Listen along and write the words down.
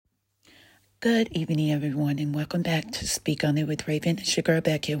Good evening, everyone, and welcome back to Speak On It with Raven. It's your girl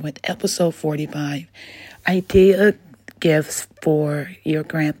back here with episode 45, Idea Gifts for Your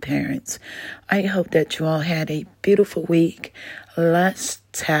Grandparents. I hope that you all had a beautiful week. Let's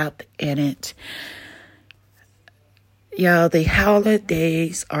tap in it. Y'all, the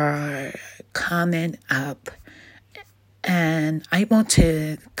holidays are coming up, and I want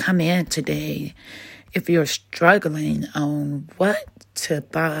to come in today if you're struggling on what to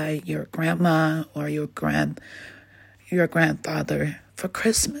buy your grandma or your grandfather for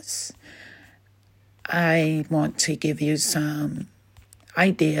Christmas. I want to give you some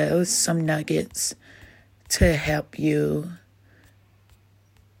ideas, some nuggets to help you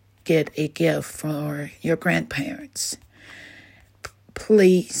get a gift for your grandparents.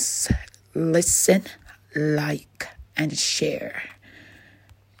 Please listen, like, and share,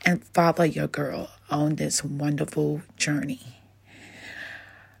 and follow your girl on this wonderful journey.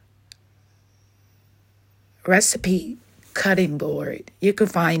 Recipe cutting board. You can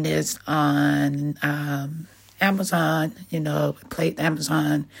find this on Amazon.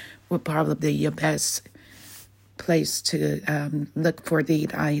 Amazon would probably be your best place to look for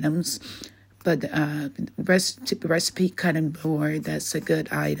these items. But recipe cutting board, that's a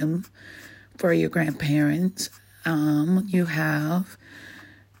good item for your grandparents. You have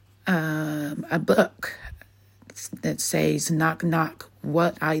a book that says Knock Knock,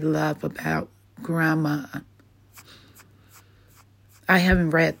 What I Love About Grandma. I haven't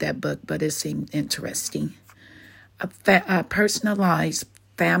read that book, but it seemed interesting. A personalized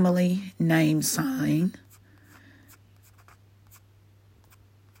family name sign.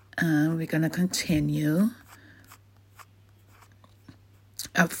 We're going to continue.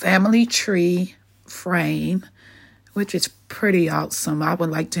 A family tree frame, which is pretty awesome. I would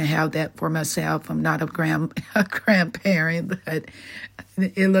like to have that for myself. I'm not a grandparent, but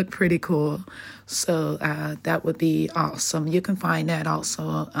it looked pretty cool. So that would be awesome. You can find that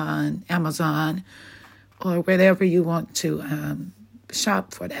also on Amazon or wherever you want to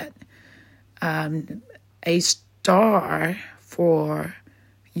shop for that. A star for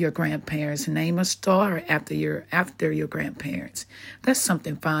your grandparents. Name a star after your grandparents. That's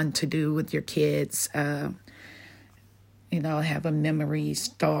something fun to do with your kids. Have a memory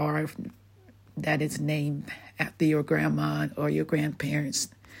star that is named after your grandma or your grandparents.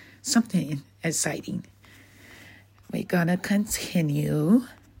 Something exciting. We're going to continue.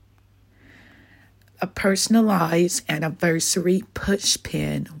 A personalized anniversary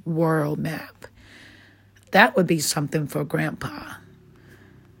pushpin world map. That would be something for Grandpa.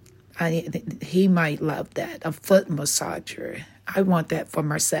 He might love that. A foot massager. I want that for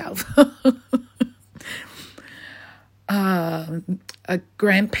myself. A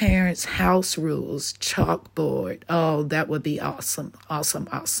grandparent's house rules chalkboard. Oh, that would be awesome. Awesome,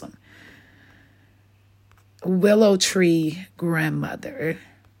 awesome. Willow tree grandmother.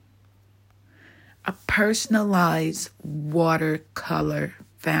 A personalized watercolor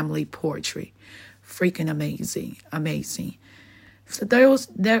family portrait. Freaking amazing. Amazing. So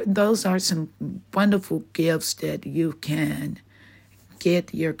those are some wonderful gifts that you can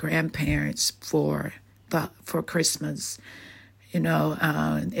get your grandparents for Christmas.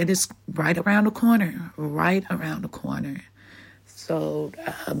 It is right around the corner. So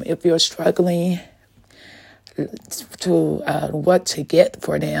if you're struggling to what to get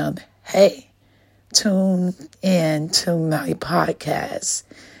for them, hey, tune in to my podcast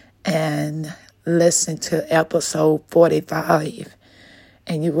and listen to episode 45,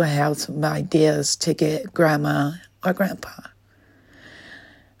 and you will have some ideas to get grandma or grandpa.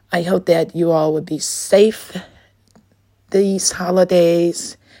 I hope that you all will be safe these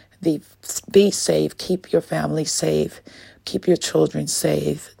holidays. Be safe. Keep your family safe. Keep your children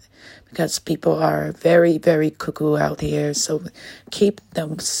safe, because people are very, very cuckoo out here. So keep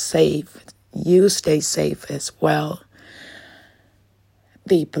them safe. You stay safe as well.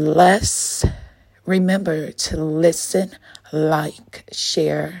 Be blessed. Remember to listen, like,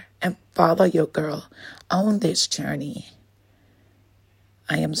 share, and follow your girl on this journey.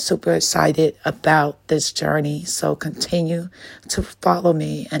 I am super excited about this journey, so continue to follow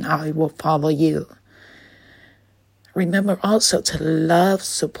me and I will follow you. Remember also to love,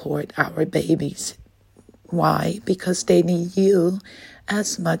 support our babies. Why? Because they need you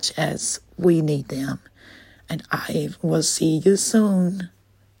as much as we need them. And I will see you soon.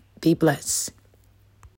 Be blessed.